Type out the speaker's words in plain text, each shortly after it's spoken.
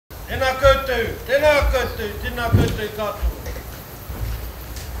Tēnā koutou, tēnā koutou kātou.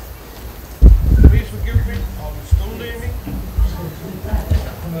 Please forgive me, I'm still learning.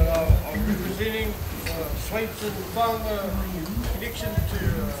 But I'm representing Swainson-Whaanga connection to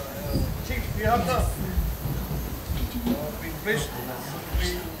Chief Ihaka. I've been blessed to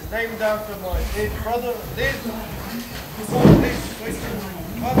be named after my dead brother, Les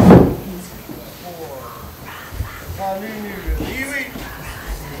Swainson-Whaanga, for Whanunu Iwi,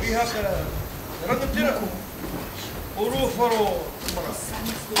 Ihaka Rangatira, o Ruawharo Marae.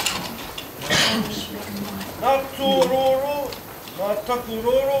 Nā tō roro, nā taku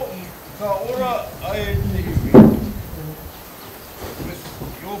roro, ka ora ai te iwi. With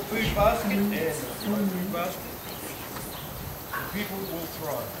your food basket and my food basket, the people will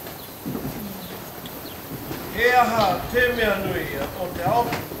thrive. He aha te mea nui o te ao.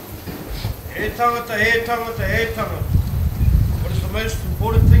 He tangata, he tangata, he tangata. What is the most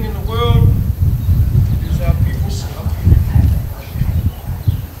important thing in the world is our people.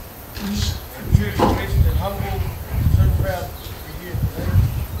 Truly blessed and humble, so proud to be here today.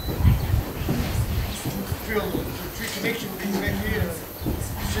 Feel the true connection being back here,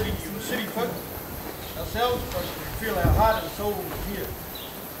 city folk ourselves, but we feel our heart and soul here.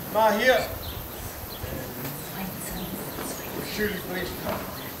 Mahia, we're truly blessed.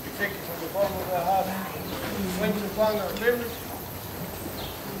 We thank you from the bottom of our heart. Swainson-Whaanga family,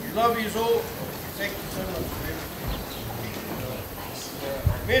 we love you all. We thank you so much for everything.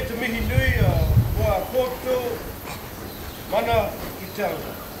 Me te mihi nui wa koutou mana I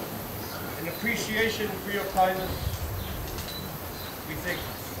taonga. In appreciation for your kindness, we thank you.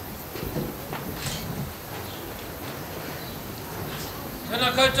 Tēnā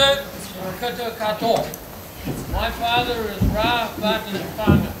koutou katoa. My father is Ruawharo. I am the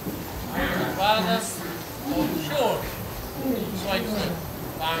father of Sean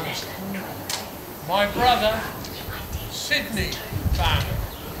Swainson-Whaanga. My brother, Sydney Whaanga.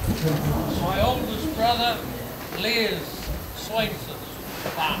 My oldest brother, Les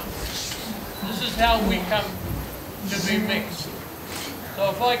Swainson-Whaanga. This is how we come to be mixed. So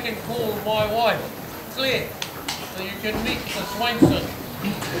if I can call my wife Claire, so you can meet the Swainson.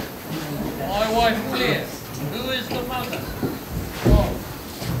 My wife Claire, who is the mother of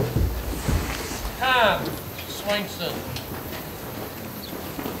Carl Swainson,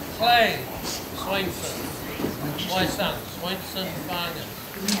 Clay Swainson, my son, Swainson-Whaanga.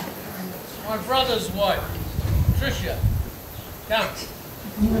 My brother's wife, Tricia, come.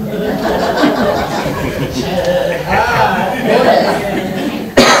 My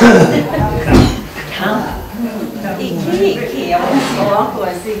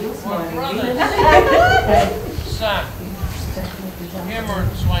brother's son, Cameron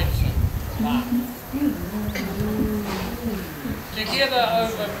Swainson-Whaanga. Together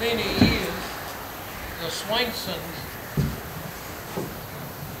over many years, the Swainsons,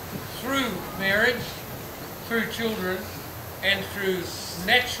 through marriage, through children, and through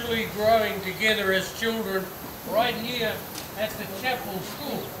naturally growing together as children right here at the chapel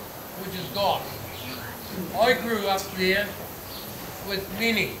school, which is God. I grew up there with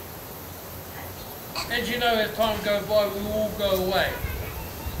many. As you know, as time goes by, we all go away.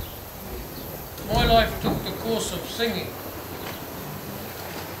 My life took the course of singing.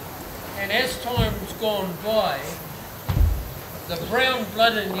 And as time's gone by, the brown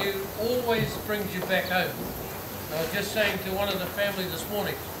blood in you always brings you back home. I was just saying to one of the family this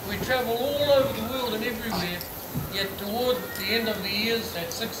morning, we travel all over the world and everywhere, yet toward the end of the years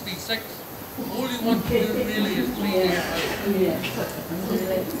at 66, all you want to do really is be here home.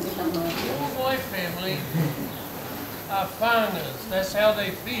 All my family are Whaangas, that's how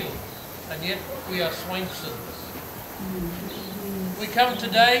they feel, and yet we are Swainsons. We come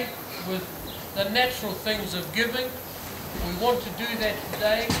today with the natural things of giving. We want to do that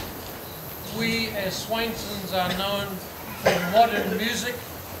today. We as Swainsons are known for modern music.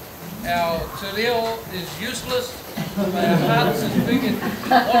 Our te reo is useless, but our hearts is big in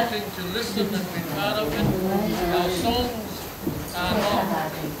wanting to listen and be part of it. Our songs are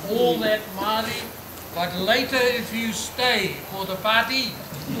not all that Māori, but later if you stay for the party,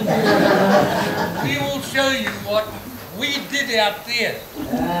 we will show you what we did out there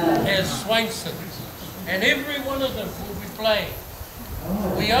as Swainsons. And every one of them will be playing.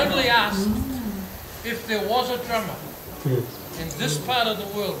 We only asked if there was a drummer. In this part of the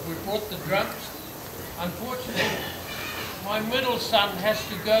world, we brought the drums. Unfortunately, my middle son has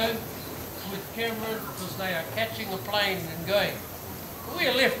to go with Cameron because they are catching a plane and going. We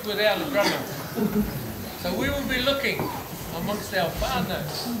are left without a drummer. So we will be looking amongst our whānau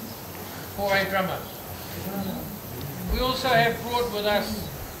for a drummer. We also have brought with us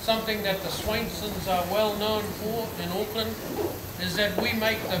something that the Swainsons are well known for in Auckland, is that we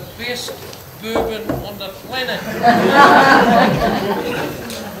make the best bourbon on the planet.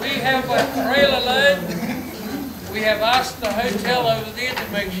 We have a trailer load. We have asked the hotel over there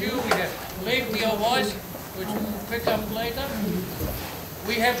to make sure we have plenty of ice, which we'll pick up later.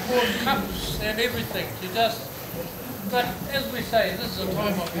 We have brought cups and everything to just, but as we say, this is a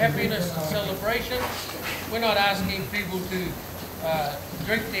time of happiness and celebration. We're not asking people to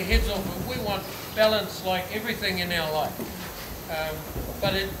drink their heads off, but we want balance like everything in our life.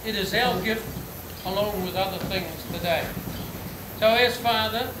 But it is our gift along with other things today. So as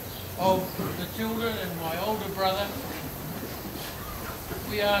father of the children and my older brother,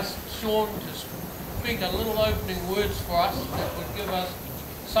 we asked Sean to speak a little opening words for us that would give us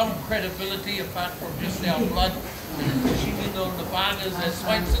some credibility apart from just our blood pushing in on the Whaangas as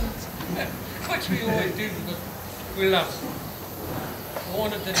Swainsons, which we always do because we love them. I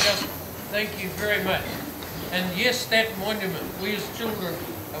wanted to just thank you very much. And yes, that monument, we as children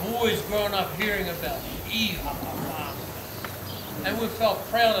have always grown up hearing about Ihaka Whaanga. And we felt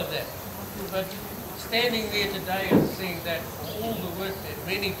proud of that. But standing there today and seeing that for all the work that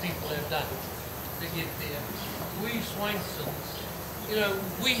many people have done to get there, we Swainsons, you know,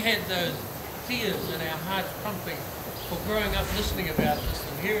 we had those tears in our hearts pumping for growing up listening about this,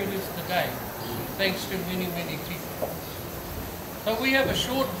 and here it is today, thanks to many, many people. So we have a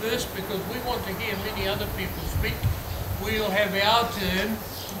short verse because we want to hear many other people speak. We'll have our turn.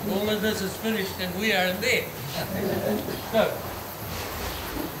 All of this is finished and we are in there. So,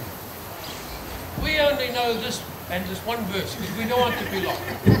 we only know this and just one verse because we don't want to be long.